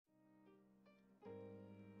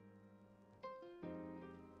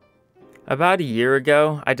About a year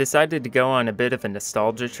ago, I decided to go on a bit of a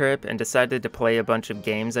nostalgia trip and decided to play a bunch of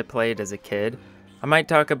games I played as a kid. I might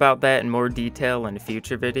talk about that in more detail in a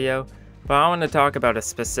future video, but I want to talk about a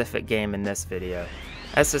specific game in this video,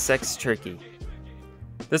 SSX Tricky.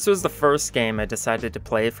 This was the first game I decided to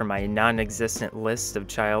play from my non-existent list of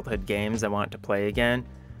childhood games I want to play again.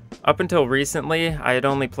 Up until recently, I had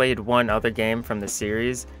only played one other game from the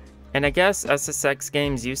series, and I guess SSX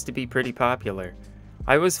games used to be pretty popular.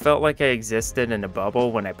 I always felt like I existed in a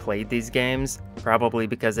bubble when I played these games, probably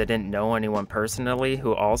because I didn't know anyone personally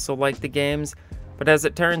who also liked the games, but as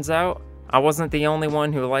it turns out, I wasn't the only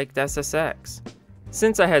one who liked SSX.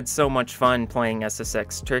 Since I had so much fun playing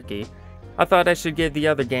SSX Tricky, I thought I should give the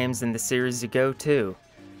other games in the series a go too.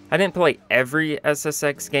 I didn't play every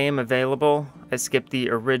SSX game available. I skipped the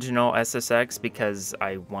original SSX because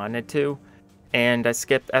I wanted to, and I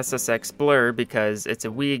skipped SSX Blur because it's a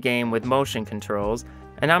Wii game with motion controls,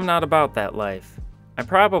 and I'm not about that life. I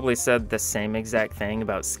probably said the same exact thing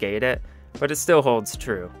about Skate It, but it still holds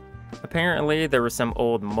true. Apparently there were some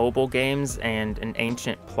old mobile games and an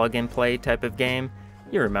ancient plug-and-play type of game.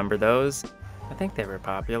 You remember those? I think they were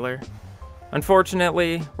popular.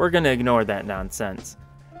 Unfortunately, we're gonna ignore that nonsense.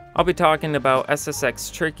 I'll be talking about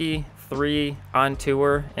SSX Tricky, 3, On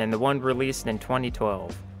Tour, and the one released in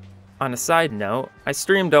 2012. On a side note, I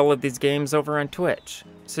streamed all of these games over on Twitch,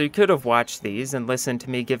 so you could have watched these and listened to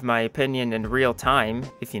me give my opinion in real time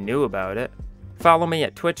if you knew about it. Follow me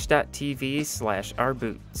at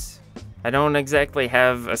twitch.tv/ourboots. I don't exactly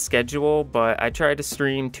have a schedule, but I try to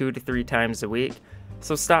stream 2 to 3 times a week,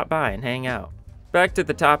 so stop by and hang out. Back to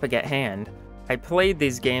the topic at hand. I played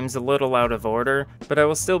these games a little out of order, but I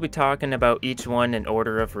will still be talking about each one in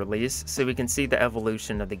order of release so we can see the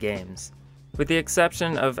evolution of the games. With the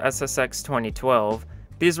exception of SSX 2012,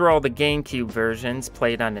 these were all the GameCube versions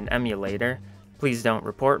played on an emulator. Please don't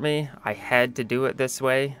report me, I had to do it this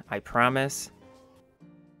way, I promise.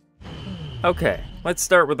 Okay, let's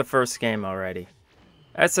start with the first game already.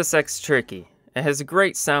 SSX Tricky. It has a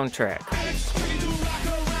great soundtrack.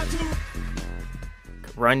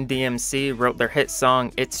 Run DMC wrote their hit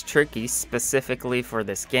song It's Tricky specifically for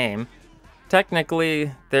this game.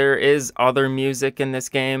 Technically, there is other music in this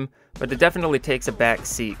game, but it definitely takes a back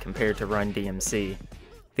seat compared to Run DMC.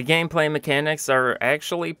 The gameplay mechanics are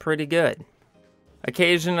actually pretty good.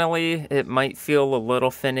 Occasionally, it might feel a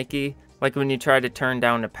little finicky, like when you try to turn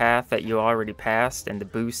down a path that you already passed and the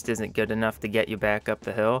boost isn't good enough to get you back up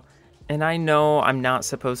the hill. And I know I'm not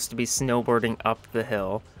supposed to be snowboarding up the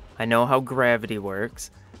hill, I know how gravity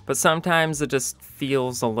works, but sometimes it just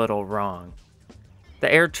feels a little wrong.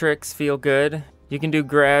 The air tricks feel good. You can do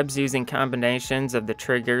grabs using combinations of the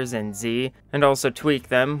triggers and Z, and also tweak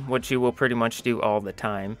them, which you will pretty much do all the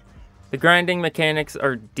time. The grinding mechanics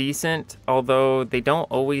are decent, although they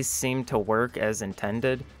don't always seem to work as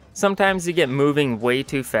intended. Sometimes you get moving way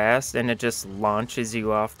too fast and it just launches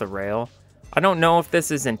you off the rail. I don't know if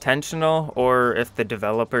this is intentional or if the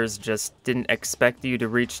developers just didn't expect you to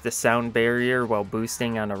reach the sound barrier while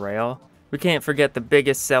boosting on a rail. We can't forget the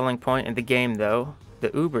biggest selling point in the game though,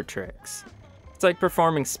 the Uber tricks. It's like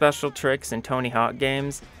performing special tricks in Tony Hawk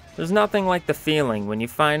games. There's nothing like the feeling when you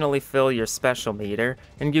finally fill your special meter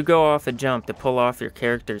and you go off a jump to pull off your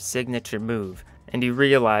character's signature move, and you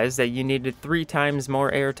realize that you needed 3 times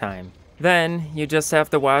more airtime. Then, you just have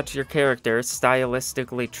to watch your character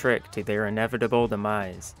stylistically trick to their inevitable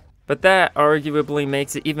demise. But that arguably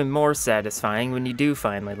makes it even more satisfying when you do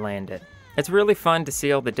finally land it. It's really fun to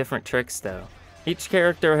see all the different tricks though. Each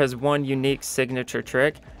character has one unique signature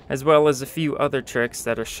trick, as well as a few other tricks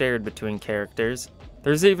that are shared between characters.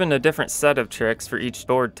 There's even a different set of tricks for each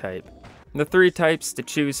board type. The 3 types to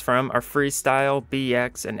choose from are Freestyle,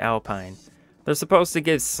 BX, and Alpine. They're supposed to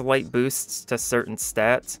give slight boosts to certain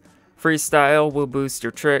stats. Freestyle will boost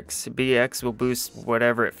your tricks, BX will boost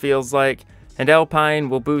whatever it feels like, and Alpine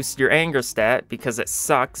will boost your anger stat because it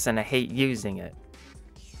sucks and I hate using it.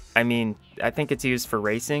 I mean, I think it's used for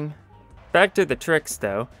racing. Back to the tricks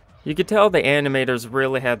though, you could tell the animators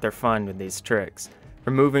really had their fun with these tricks.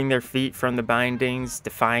 Removing their feet from the bindings,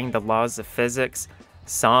 defying the laws of physics,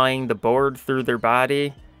 sawing the board through their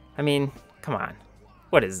body. I mean, come on,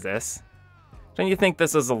 what is this? Don't you think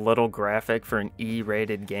this is a little graphic for an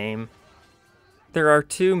E-rated game? There are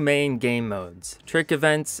 2 main game modes, trick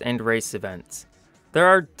events and race events. There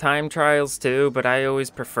are time trials too, but I always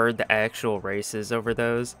preferred the actual races over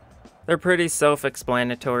those. They're pretty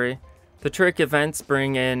self-explanatory. The trick events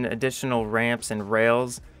bring in additional ramps and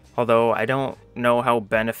rails, although I don't know how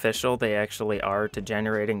beneficial they actually are to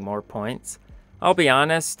generating more points. I'll be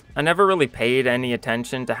honest, I never really paid any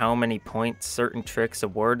attention to how many points certain tricks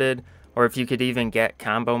awarded, or if you could even get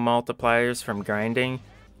combo multipliers from grinding.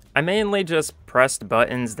 I mainly just pressed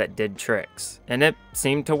buttons that did tricks, and it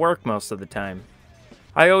seemed to work most of the time.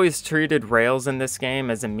 I always treated rails in this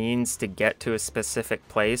game as a means to get to a specific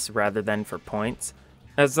place rather than for points.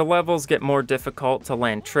 As the levels get more difficult to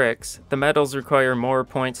land tricks, the medals require more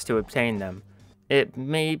points to obtain them. It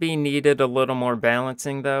maybe needed a little more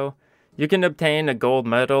balancing though. You can obtain a gold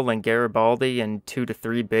medal in Garibaldi in 2 to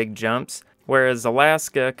 3 big jumps, whereas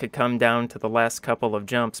Alaska could come down to the last couple of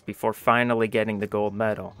jumps before finally getting the gold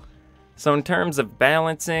medal. So in terms of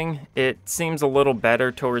balancing, it seems a little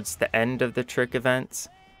better towards the end of the trick events.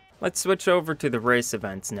 Let's switch over to the race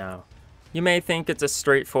events now. You may think it's a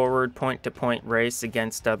straightforward point-to-point race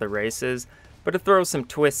against other races, but it throws some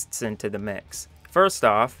twists into the mix. First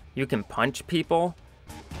off, you can punch people.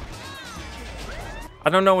 I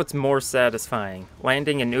don't know what's more satisfying,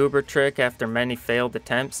 landing an uber trick after many failed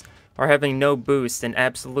attempts, or having no boost and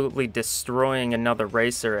absolutely destroying another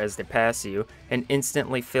racer as they pass you and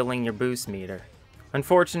instantly filling your boost meter.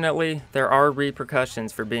 Unfortunately, there are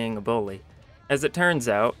repercussions for being a bully. As it turns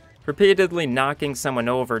out, repeatedly knocking someone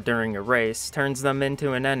over during a race turns them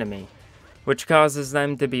into an enemy, which causes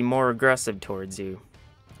them to be more aggressive towards you.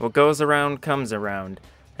 What goes around comes around,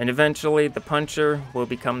 and eventually the puncher will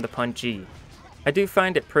become the punchee. I do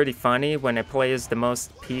find it pretty funny when I play as the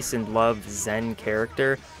most peace and love zen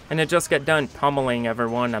character, and I just got done pummeling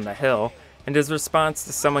everyone on the hill, and his response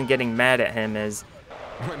to someone getting mad at him is,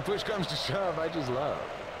 "When push comes to shove, I just love."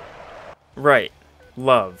 Right,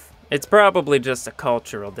 love. It's probably just a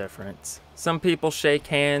cultural difference. Some people shake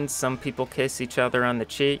hands, some people kiss each other on the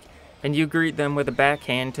cheek, and you greet them with a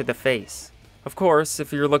backhand to the face. Of course,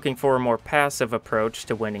 if you're looking for a more passive approach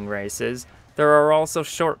to winning races, there are also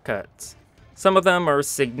shortcuts. Some of them are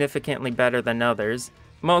significantly better than others.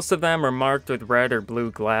 Most of them are marked with red or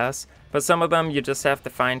blue glass, but some of them you just have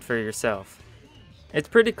to find for yourself. It's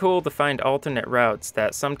pretty cool to find alternate routes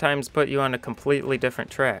that sometimes put you on a completely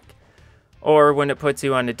different track. Or when it puts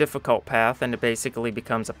you on a difficult path and it basically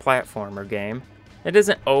becomes a platformer game. It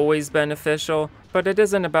isn't always beneficial, but it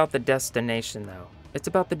isn't about the destination though. It's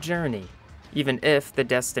about the journey. Even if the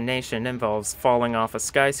destination involves falling off a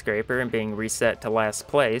skyscraper and being reset to last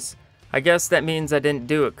place, I guess that means I didn't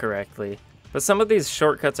do it correctly. But some of these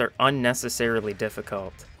shortcuts are unnecessarily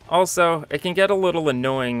difficult. Also, it can get a little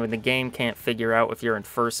annoying when the game can't figure out if you're in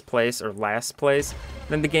first place or last place,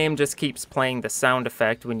 then the game just keeps playing the sound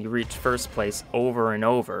effect when you reach first place over and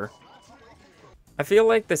over. I feel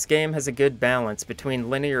like this game has a good balance between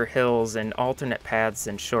linear hills and alternate paths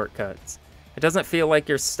and shortcuts. It doesn't feel like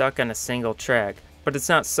you're stuck on a single track, but it's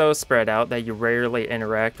not so spread out that you rarely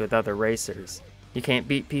interact with other racers. You can't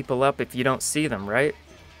beat people up if you don't see them, right?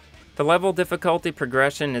 The level difficulty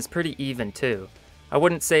progression is pretty even too. I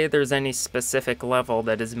wouldn't say there's any specific level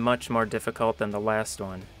that is much more difficult than the last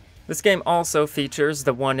one. This game also features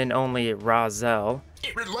the one and only Rahzel.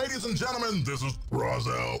 Ladies and gentlemen, this is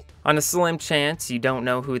Rahzel. On a slim chance you don't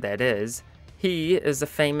know who that is, he is a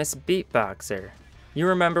famous beatboxer. You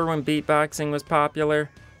remember when beatboxing was popular?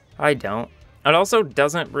 I don't. It also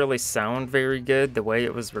doesn't really sound very good the way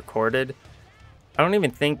it was recorded. I don't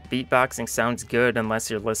even think beatboxing sounds good unless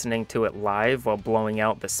you're listening to it live while blowing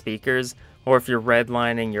out the speakers, or if you're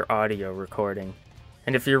redlining your audio recording.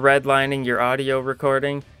 And if you're redlining your audio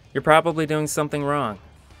recording, you're probably doing something wrong.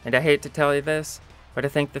 And I hate to tell you this, but I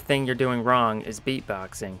think the thing you're doing wrong is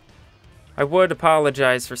beatboxing. I would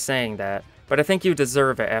apologize for saying that, but I think you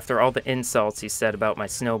deserve it after all the insults you said about my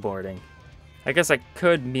snowboarding. I guess I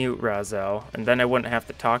could mute Rahzel, and then I wouldn't have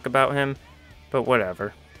to talk about him, but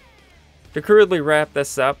whatever. To crudely wrap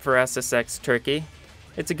this up for SSX Tricky,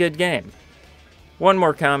 it's a good game. One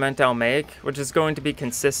more comment I'll make, which is going to be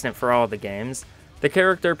consistent for all the games. The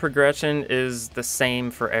character progression is the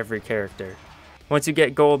same for every character. Once you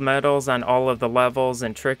get gold medals on all of the levels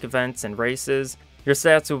and trick events and races, your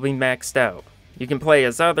stats will be maxed out. You can play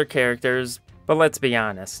as other characters, but let's be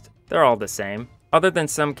honest, they're all the same. Other than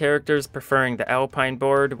some characters preferring the Alpine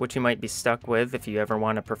board, which you might be stuck with if you ever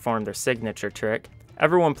want to perform their signature trick,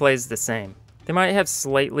 everyone plays the same. They might have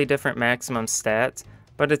slightly different maximum stats,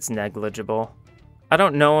 but it's negligible. I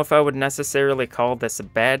don't know if I would necessarily call this a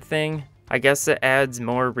bad thing. I guess it adds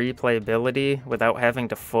more replayability without having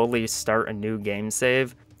to fully start a new game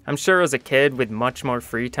save. I'm sure as a kid with much more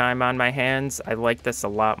free time on my hands, I liked this a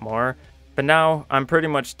lot more, but now I'm pretty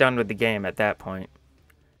much done with the game at that point.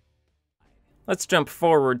 Let's jump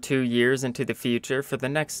forward 2 years into the future for the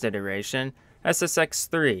next iteration, SSX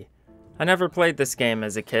 3. I never played this game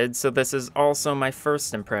as a kid, so this is also my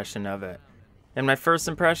first impression of it. And my first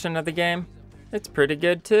impression of the game? It's pretty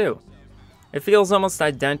good too. It feels almost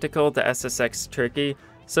identical to SSX Tricky,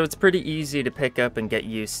 so it's pretty easy to pick up and get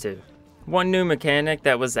used to. One new mechanic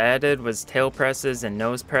that was added was tail presses and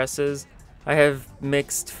nose presses. I have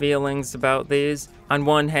mixed feelings about these. On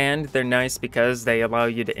one hand, they're nice because they allow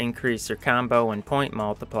you to increase your combo and point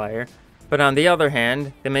multiplier, but on the other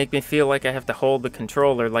hand, they make me feel like I have to hold the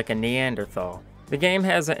controller like a Neanderthal. The game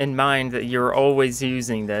has it in mind that you're always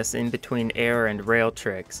using this in between air and rail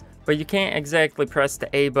tricks, but you can't exactly press the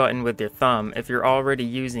A button with your thumb if you're already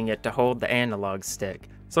using it to hold the analog stick.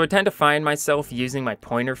 So I tend to find myself using my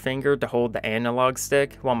pointer finger to hold the analog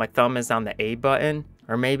stick while my thumb is on the A button,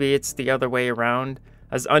 or maybe it's the other way around.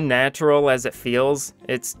 As unnatural as it feels,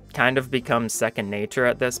 it's kind of become second nature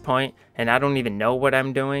at this point, and I don't even know what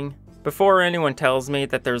I'm doing. Before anyone tells me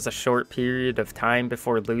that there's a short period of time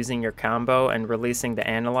before losing your combo and releasing the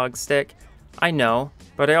analog stick, I know,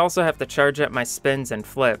 but I also have to charge up my spins and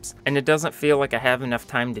flips, and it doesn't feel like I have enough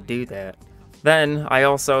time to do that. Then, I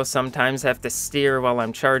also sometimes have to steer while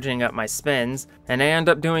I'm charging up my spins, and I end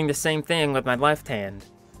up doing the same thing with my left hand.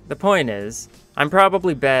 The point is, I'm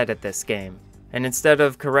probably bad at this game, and instead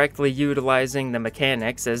of correctly utilizing the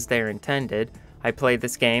mechanics as they're intended, I play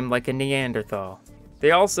this game like a Neanderthal.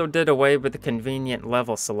 They also did away with the convenient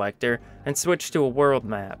level selector and switched to a world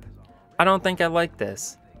map. I don't think I like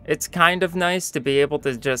this. It's kind of nice to be able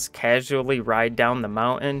to just casually ride down the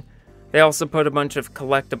mountain. They also put a bunch of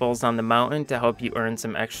collectibles on the mountain to help you earn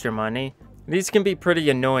some extra money. These can be pretty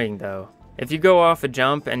annoying though. If you go off a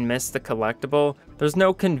jump and miss the collectible, there's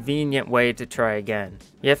no convenient way to try again.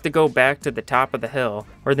 You have to go back to the top of the hill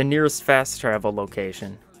or the nearest fast travel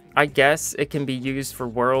location. I guess it can be used for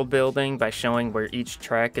world building by showing where each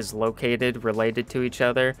track is located related to each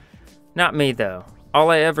other. Not me though. All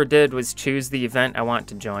I ever did was choose the event I want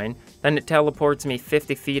to join, then it teleports me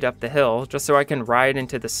 50 feet up the hill just so I can ride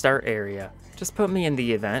into the start area. Just put me in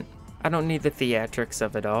the event. I don't need the theatrics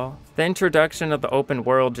of it all. The introduction of the open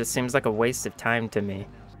world just seems like a waste of time to me.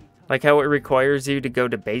 Like how it requires you to go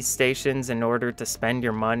to base stations in order to spend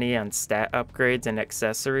your money on stat upgrades and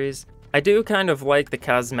accessories. I do kind of like the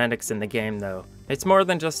cosmetics in the game though. It's more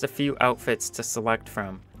than just a few outfits to select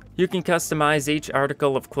from. You can customize each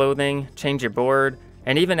article of clothing, change your board,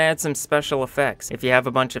 and even add some special effects if you have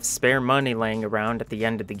a bunch of spare money laying around at the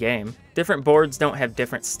end of the game. Different boards don't have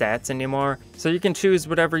different stats anymore, so you can choose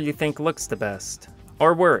whatever you think looks the best.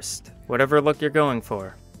 Or worst, whatever look you're going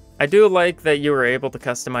for. I do like that you were able to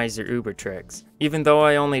customize your Uber tricks. Even though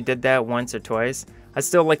I only did that once or twice, I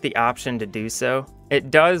still like the option to do so.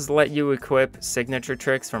 It does let you equip signature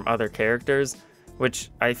tricks from other characters,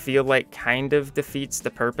 which I feel like kind of defeats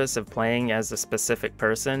the purpose of playing as a specific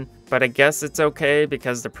person, but I guess it's okay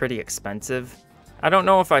because they're pretty expensive. I don't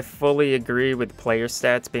know if I fully agree with player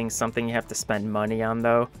stats being something you have to spend money on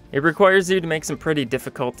though. It requires you to make some pretty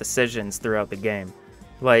difficult decisions throughout the game.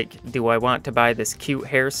 Like, do I want to buy this cute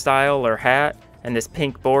hairstyle or hat, and this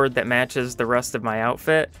pink board that matches the rest of my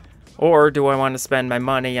outfit? Or do I want to spend my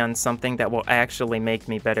money on something that will actually make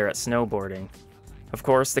me better at snowboarding? Of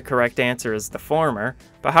course, the correct answer is the former,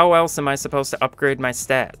 but how else am I supposed to upgrade my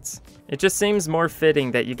stats? It just seems more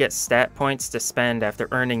fitting that you get stat points to spend after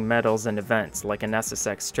earning medals and events like an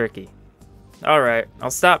SSX Tricky. Alright, I'll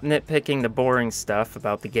stop nitpicking the boring stuff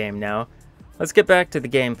about the game now. Let's get back to the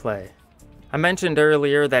gameplay. I mentioned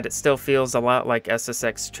earlier that it still feels a lot like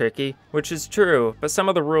SSX Tricky, which is true, but some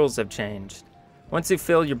of the rules have changed. Once you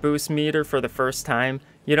fill your boost meter for the first time,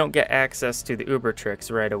 you don't get access to the Uber tricks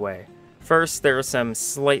right away. First, there are some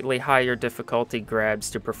slightly higher difficulty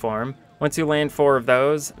grabs to perform. Once you land 4 of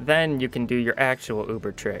those, then you can do your actual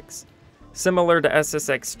Uber tricks. Similar to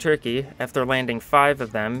SSX Tricky, after landing 5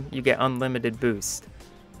 of them, you get unlimited boost.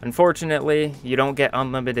 Unfortunately, you don't get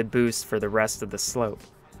unlimited boost for the rest of the slope.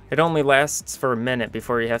 It only lasts for a minute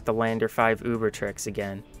before you have to land your 5 Uber tricks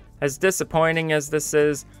again. As disappointing as this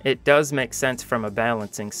is, it does make sense from a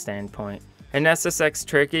balancing standpoint. In SSX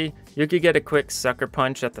Tricky, you could get a quick sucker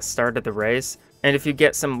punch at the start of the race, and if you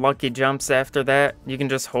get some lucky jumps after that, you can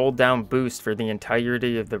just hold down boost for the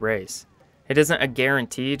entirety of the race. It isn't a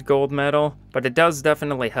guaranteed gold medal, but it does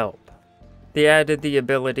definitely help. They added the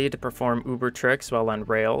ability to perform Uber tricks while on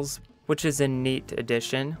rails, which is a neat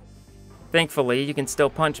addition. Thankfully, you can still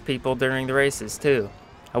punch people during the races too.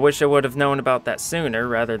 I wish I would have known about that sooner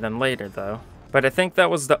rather than later though. But I think that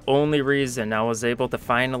was the only reason I was able to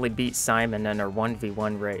finally beat Simon in our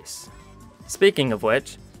 1v1 race. Speaking of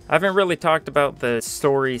which, I haven't really talked about the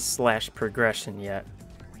story/progression yet.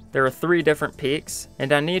 There are 3 different peaks,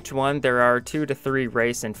 and on each one there are 2 to 3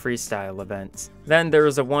 race and freestyle events. Then there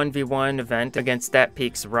is a 1v1 event against that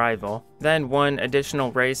peak's rival, then 1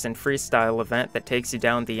 additional race and freestyle event that takes you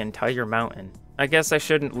down the entire mountain. I guess I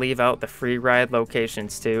shouldn't leave out the free ride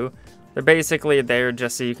locations too. They're basically there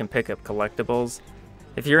just so you can pick up collectibles.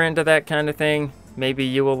 If you're into that kind of thing, maybe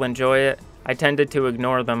you will enjoy it. I tended to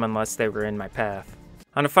ignore them unless they were in my path.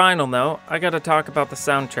 On a final note, I gotta talk about the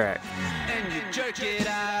soundtrack.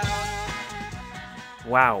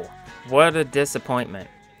 Wow, what a disappointment.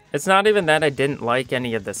 It's not even that I didn't like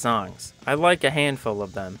any of the songs. I like a handful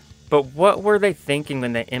of them. But what were they thinking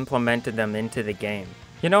when they implemented them into the game?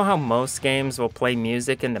 You know how most games will play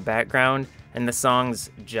music in the background and the songs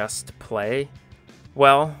just play?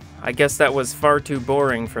 Well, I guess that was far too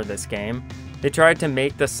boring for this game. They tried to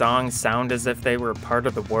make the songs sound as if they were part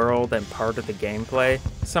of the world and part of the gameplay.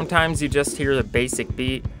 Sometimes you just hear the basic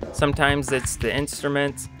beat, sometimes it's the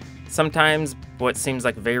instruments, sometimes, what seems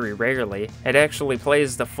like very rarely, it actually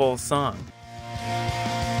plays the full song.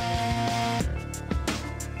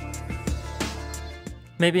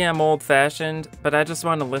 Maybe I'm old-fashioned, but I just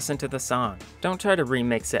want to listen to the song. Don't try to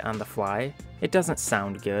remix it on the fly. It doesn't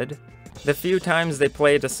sound good. The few times they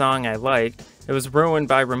played a song I liked, it was ruined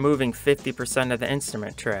by removing 50% of the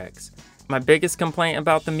instrument tracks. My biggest complaint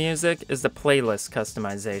about the music is the playlist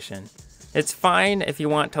customization. It's fine if you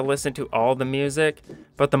want to listen to all the music,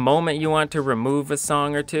 but the moment you want to remove a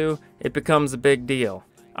song or two, it becomes a big deal.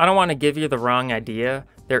 I don't want to give you the wrong idea.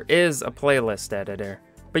 There is a playlist editor,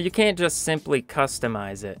 but you can't just simply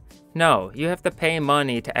customize it. No, you have to pay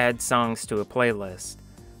money to add songs to a playlist.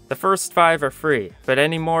 The first 5 are free, but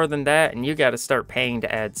any more than that and you gotta start paying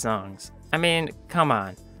to add songs. I mean, come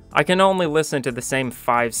on. I can only listen to the same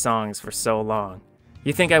 5 songs for so long.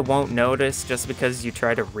 You think I won't notice just because you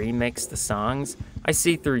try to remix the songs? I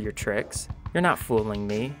see through your tricks. You're not fooling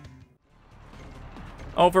me.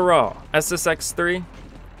 Overall, SSX 3,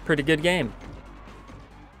 pretty good game.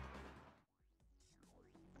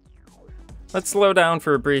 Let's slow down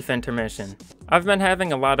for a brief intermission. I've been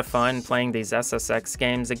having a lot of fun playing these SSX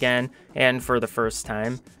games again, and for the first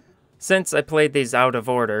time. Since I played these out of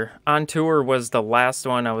order, On Tour was the last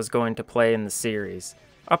one I was going to play in the series.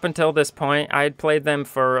 Up until this point, I had played them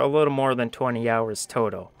for a little more than 20 hours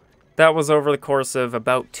total. That was over the course of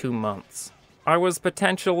about 2 months. I was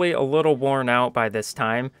potentially a little worn out by this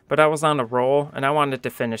time, but I was on a roll and I wanted to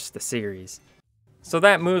finish the series. So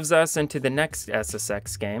that moves us into the next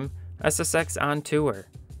SSX game, SSX On Tour.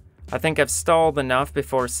 I think I've stalled enough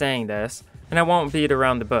before saying this, and I won't beat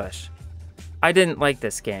around the bush. I didn't like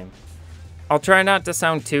this game. I'll try not to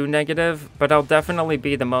sound too negative, but I'll definitely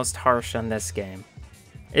be the most harsh on this game.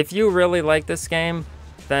 If you really like this game,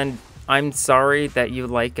 then I'm sorry that you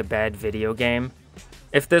like a bad video game.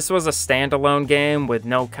 If this was a standalone game with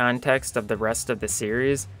no context of the rest of the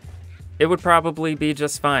series, it would probably be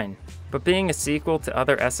just fine. But being a sequel to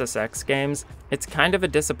other SSX games, it's kind of a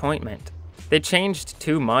disappointment. They changed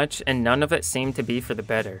too much and none of it seemed to be for the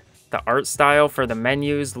better. The art style for the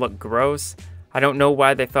menus looked gross. I don't know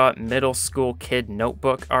why they thought middle school kid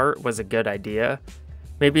notebook art was a good idea.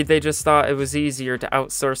 Maybe they just thought it was easier to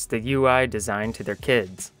outsource the UI design to their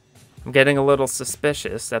kids. I'm getting a little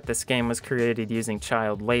suspicious that this game was created using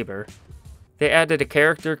child labor. They added a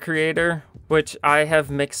character creator, which I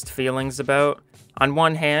have mixed feelings about. On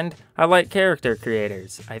one hand, I like character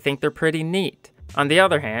creators. I think they're pretty neat. On the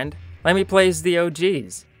other hand, let me play as the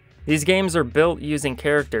OGs. These games are built using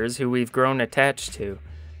characters who we've grown attached to,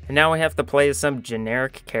 and now we have to play as some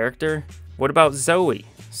generic character? What about Zoe,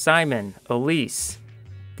 Simon, Elise,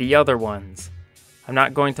 the other ones? I'm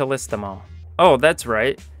not going to list them all. Oh, that's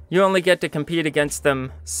right. You only get to compete against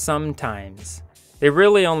them sometimes. They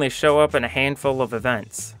really only show up in a handful of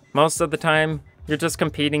events. Most of the time, you're just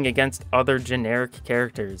competing against other generic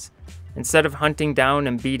characters. Instead of hunting down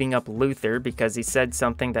and beating up Luther because he said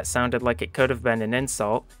something that sounded like it could have been an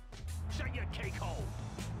insult,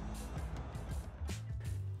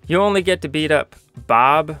 you only get to beat up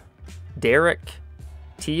Bob, Derek,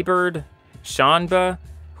 T-Bird, Shanba.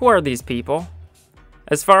 Who are these people?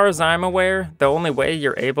 As far as I'm aware, the only way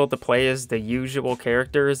you're able to play as the usual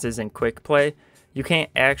characters is in quick play. You can't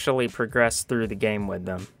actually progress through the game with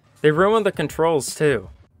them. They ruined the controls too.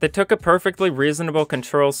 They took a perfectly reasonable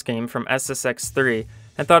control scheme from SSX 3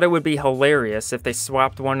 and thought it would be hilarious if they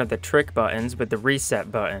swapped one of the trick buttons with the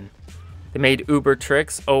reset button. They made Uber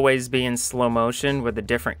tricks always be in slow motion with a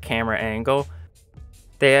different camera angle.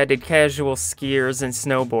 They added casual skiers and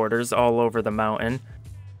snowboarders all over the mountain.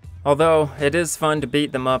 Although, it is fun to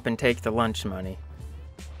beat them up and take the lunch money.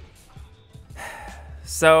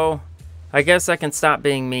 So, I guess I can stop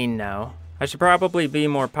being mean now. I should probably be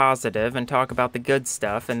more positive and talk about the good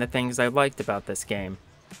stuff and the things I liked about this game.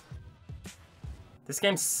 This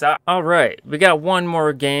game sucks. Alright, we got one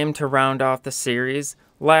more game to round off the series.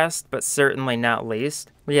 Last, but certainly not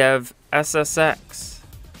least, we have SSX.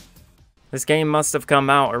 This game must have come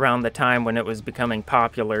out around the time when it was becoming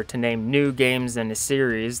popular to name new games in a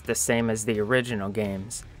series the same as the original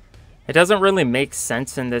games. It doesn't really make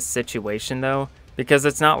sense in this situation though, because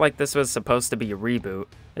it's not like this was supposed to be a reboot,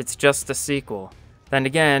 it's just a sequel. Then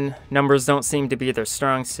again, numbers don't seem to be their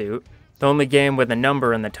strong suit. The only game with a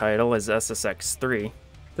number in the title is SSX 3.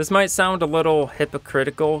 This might sound a little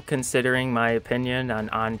hypocritical considering my opinion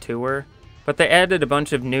on Tour, but they added a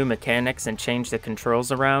bunch of new mechanics and changed the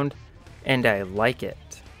controls around, and I like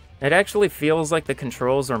it. It actually feels like the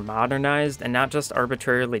controls were modernized and not just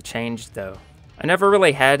arbitrarily changed though. I never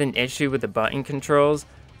really had an issue with the button controls,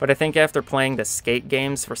 but I think after playing the skate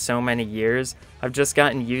games for so many years, I've just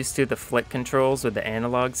gotten used to the flick controls with the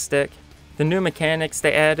analog stick. The new mechanics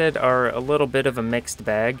they added are a little bit of a mixed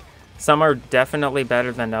bag. Some are definitely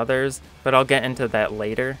better than others, but I'll get into that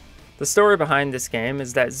later. The story behind this game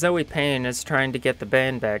is that Zoe Payne is trying to get the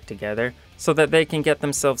band back together so that they can get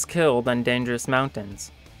themselves killed on dangerous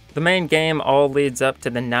mountains. The main game all leads up to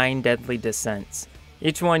the 9 deadly descents.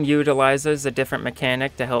 Each one utilizes a different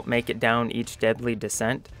mechanic to help make it down each deadly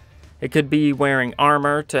descent. It could be wearing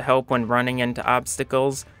armor to help when running into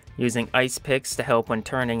obstacles, using ice picks to help when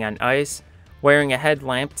turning on ice, wearing a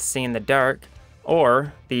headlamp to see in the dark,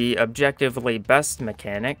 or, the objectively best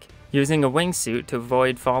mechanic, using a wingsuit to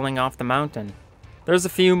avoid falling off the mountain. There's a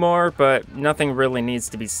few more, but nothing really needs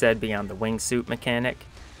to be said beyond the wingsuit mechanic.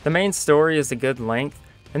 The main story is a good length,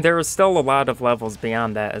 and there is still a lot of levels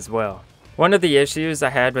beyond that as well. One of the issues I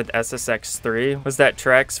had with SSX 3 was that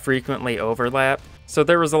tracks frequently overlap, so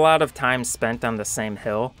there was a lot of time spent on the same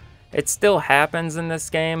hill. It still happens in this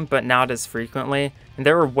game, but not as frequently, and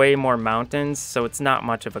there are way more mountains, so it's not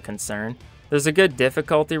much of a concern. There's a good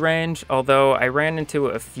difficulty range, although I ran into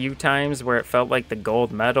it a few times where it felt like the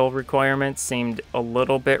gold medal requirements seemed a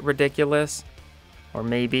little bit ridiculous. Or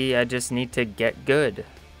maybe I just need to get good.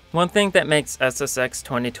 One thing that makes SSX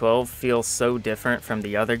 2012 feel so different from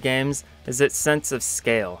the other games is its sense of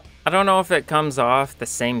scale. I don't know if it comes off the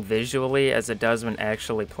same visually as it does when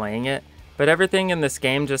actually playing it, but everything in this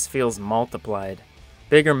game just feels multiplied.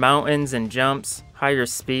 Bigger mountains and jumps, higher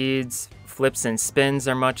speeds, flips and spins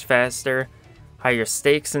are much faster, higher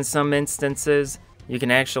stakes in some instances. You can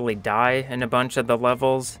actually die in a bunch of the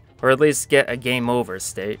levels, or at least get a game over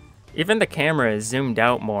state. Even the camera is zoomed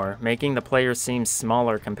out more, making the player seem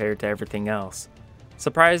smaller compared to everything else.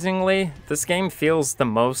 Surprisingly, this game feels the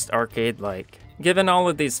most arcade-like. Given all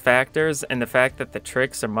of these factors and the fact that the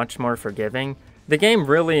tricks are much more forgiving, the game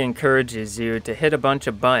really encourages you to hit a bunch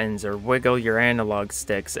of buttons or wiggle your analog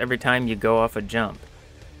sticks every time you go off a jump.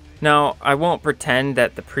 Now, I won't pretend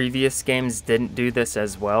that the previous games didn't do this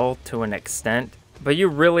as well to an extent, but you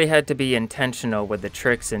really had to be intentional with the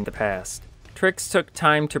tricks in the past. Tricks took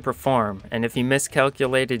time to perform, and if you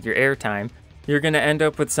miscalculated your airtime, you're going to end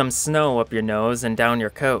up with some snow up your nose and down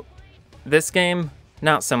your coat. This game,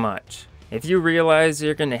 not so much. If you realize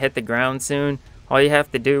you're going to hit the ground soon, all you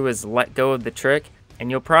have to do is let go of the trick,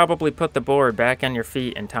 and you'll probably put the board back on your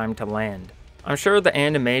feet in time to land. I'm sure the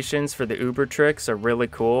animations for the Uber tricks are really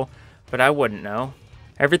cool, but I wouldn't know.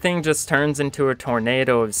 Everything just turns into a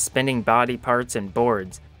tornado of spinning body parts and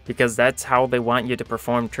boards, because that's how they want you to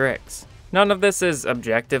perform tricks. None of this is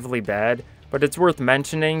objectively bad, but it's worth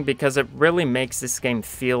mentioning because it really makes this game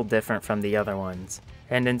feel different from the other ones,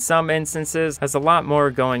 and in some instances has a lot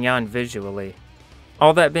more going on visually.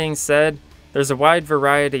 All that being said, there's a wide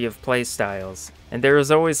variety of playstyles, and there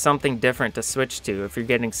is always something different to switch to if you're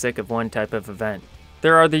getting sick of one type of event.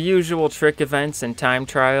 There are the usual trick events and time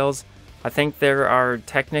trials. I think there are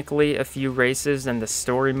technically a few races in the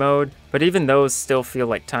story mode, but even those still feel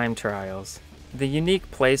like time trials. The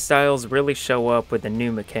unique playstyles really show up with the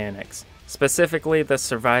new mechanics, specifically the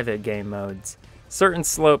Survive It game modes. Certain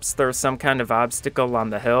slopes throw some kind of obstacle on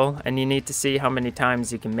the hill, and you need to see how many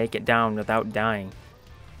times you can make it down without dying.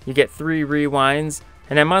 You get 3 rewinds,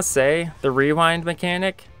 and I must say, the rewind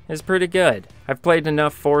mechanic is pretty good. I've played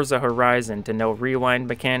enough Forza Horizon to know rewind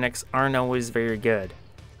mechanics aren't always very good.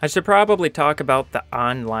 I should probably talk about the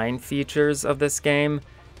online features of this game.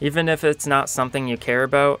 Even if it's not something you care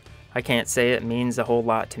about, I can't say it means a whole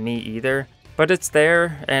lot to me either. But it's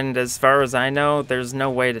there, and as far as I know, there's no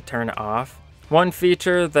way to turn it off. One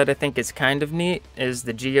feature that I think is kind of neat is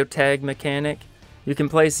the geotag mechanic. You can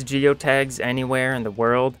place geotags anywhere in the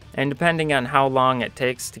world, and depending on how long it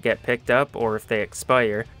takes to get picked up or if they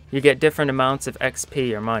expire, you get different amounts of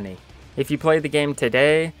XP or money. If you play the game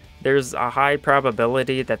today, there's a high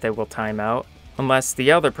probability that they will time out, unless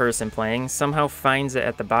the other person playing somehow finds it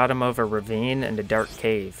at the bottom of a ravine in a dark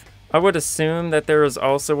cave. I would assume that there is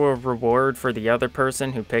also a reward for the other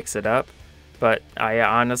person who picks it up, but I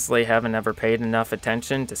honestly haven't ever paid enough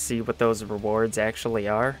attention to see what those rewards actually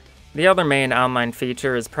are. The other main online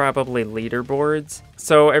feature is probably leaderboards,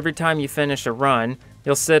 so every time you finish a run,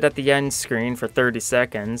 you'll sit at the end screen for 30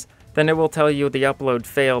 seconds, then it will tell you the upload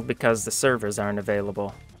failed because the servers aren't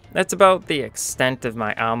available. That's about the extent of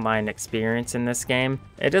my online experience in this game.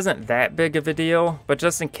 It isn't that big of a deal, but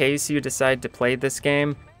just in case you decide to play this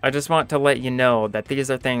game, I just want to let you know that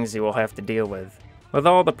these are things you will have to deal with. With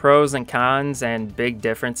all the pros and cons and big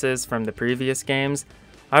differences from the previous games,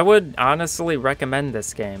 I would honestly recommend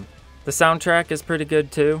this game. The soundtrack is pretty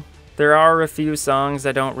good too. There are a few songs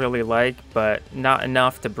I don't really like, but not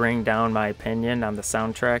enough to bring down my opinion on the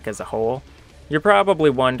soundtrack as a whole. You're probably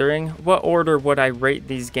wondering, what order would I rate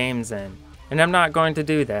these games in? And I'm not going to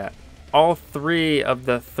do that. All 3 of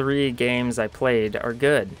the 3 games I played are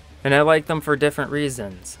good, and I like them for different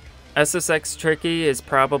reasons. SSX Tricky is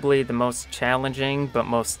probably the most challenging but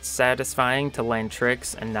most satisfying to land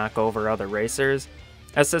tricks and knock over other racers.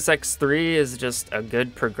 SSX 3 is just a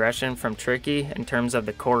good progression from Tricky in terms of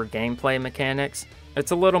the core gameplay mechanics.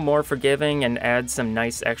 It's a little more forgiving and adds some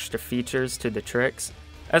nice extra features to the tricks.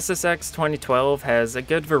 SSX 2012 has a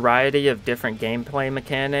good variety of different gameplay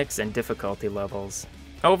mechanics and difficulty levels.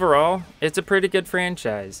 Overall, it's a pretty good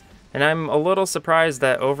franchise, and I'm a little surprised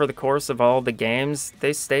that over the course of all the games,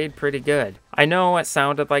 they stayed pretty good. I know it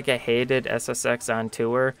sounded like I hated SSX on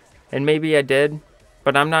Tour, and maybe I did,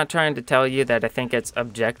 but I'm not trying to tell you that I think it's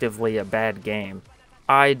objectively a bad game.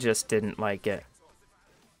 I just didn't like it.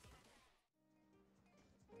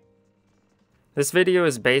 This video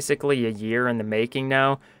is basically a year in the making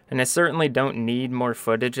now, and I certainly don't need more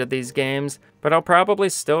footage of these games, but I'll probably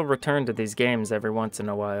still return to these games every once in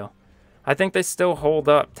a while. I think they still hold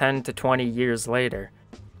up 10 to 20 years later.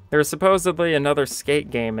 There was supposedly another skate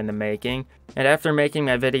game in the making, and after making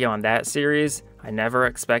my video on that series, I never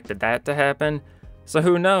expected that to happen. So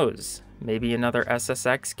who knows? Maybe another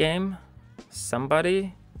SSX game?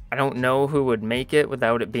 Somebody? I don't know who would make it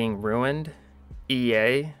without it being ruined.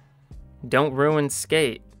 EA? Don't ruin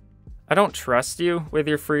Skate. I don't trust you with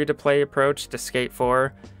your free-to-play approach to Skate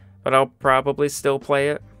 4, but I'll probably still play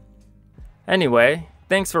it. Anyway,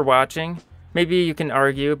 thanks for watching. Maybe you can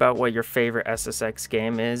argue about what your favorite SSX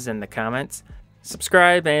game is in the comments.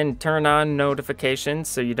 Subscribe and turn on notifications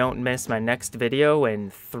so you don't miss my next video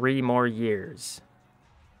in 3 more years.